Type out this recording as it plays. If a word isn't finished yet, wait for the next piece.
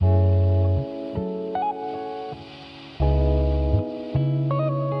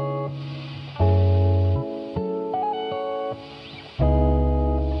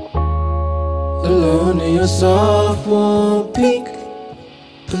your soft, warm pink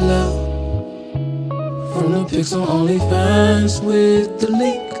pillow. From the pics on OnlyFans with the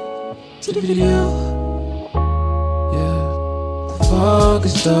link to the video. Yeah, the fog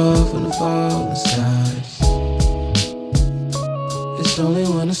is dark when the fog in the skies. It's only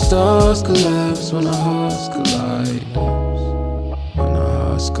when the stars collapse, when our hearts collide. When our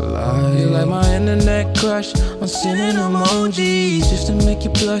hearts collide. You like my internet crush, I'm sending emojis just to make you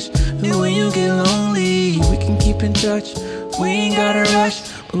blush. And when you get lonely, we can keep in touch. We ain't gotta rush,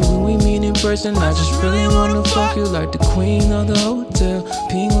 but when we meet in person, I just really wanna fuck you like the queen of the hotel.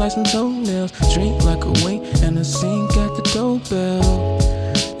 Pink like some toenails, drink like a wink, and a sink at the doorbell.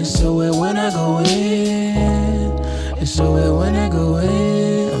 And so when I go in, and so when I go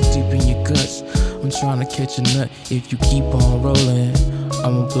in, I'm deep in your guts, I'm trying to catch a nut. If you keep on rolling,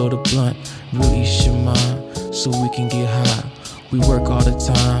 I'ma blow the blunt, release your mind, so we can get high. We work all the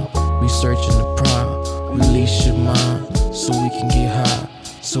time, researching the prime, release your mind, so we can get high,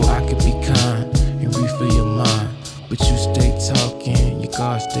 so I can be kind and refill your mind. But you stay talking, your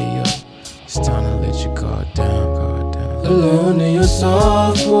guard stay up. It's time to let your guard down, guard down. Alone in your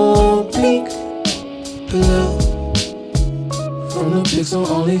soft, warm pink pillow. From the pics on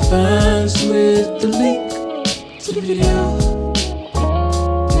OnlyFans with the link to the video.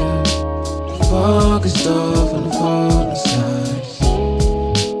 Yeah, the fog is dark and the fog in the skies.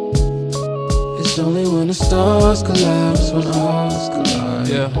 It's only when the stars collapse, when our hearts collide.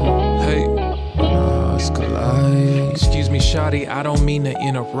 Yeah, hey. When our hearts collide. Excuse me, shawty, I don't mean to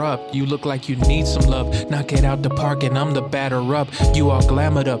interrupt. You look like you need some love. Knock it out the park and I'm the batter up. You all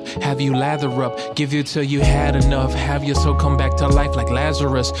glamoured up, have you lather up. Give you till you had enough. Have your soul come back to life like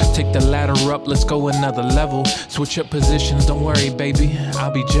Lazarus. Take the ladder up, let's go another level. Switch up positions, don't worry, baby.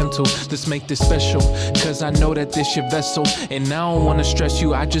 I'll be gentle, let's make this special. Cause I know that this your vessel. And I don't wanna stress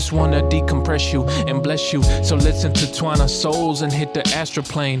you, I just wanna decompress you and bless you. So let's intertwine our souls and hit the astral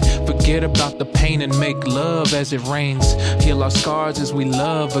plane. Forget about the pain and make love as it rains. Heal our scars as we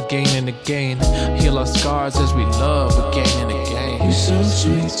love again and again. Heal our scars as we love again and again. You're so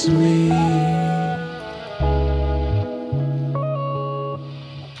sweet to me.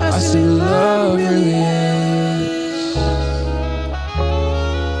 I see what love really is.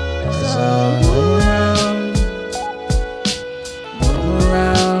 As I roam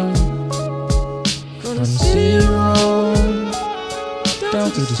around, from zero down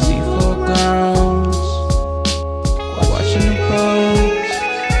to the sea-floor grounds. Watching the boats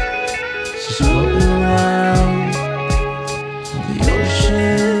just floating around on the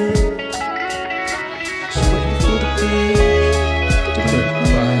ocean, just waiting for the beach to break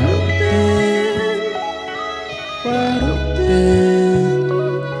wide open.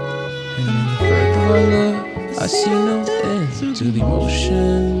 And the further I look, I see no end to the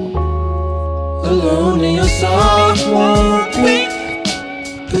emotion. Alone in your soft, warm pink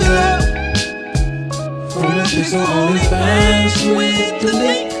pillow. From the pics on OnlyFans with the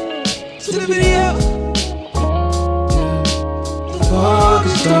link to the video. Yeah, the fog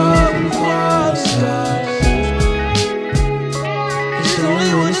is dark and the fog is skies. It's only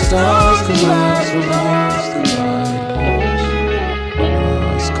when the stars collapse, when our hearts collide. When our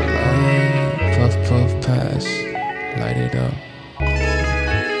hearts collide. Puff, puff, pass, light it up.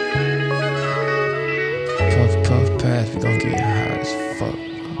 Puff, puff, pass, we gon' get high as fuck.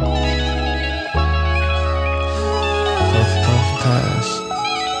 Puff, puff, pass.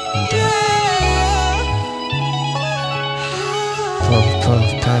 Puff, puff,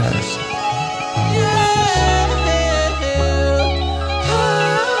 pass. I don't know about this.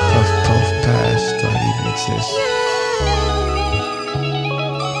 Puff, puff, pass. Do I even exist?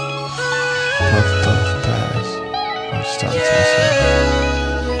 Puff,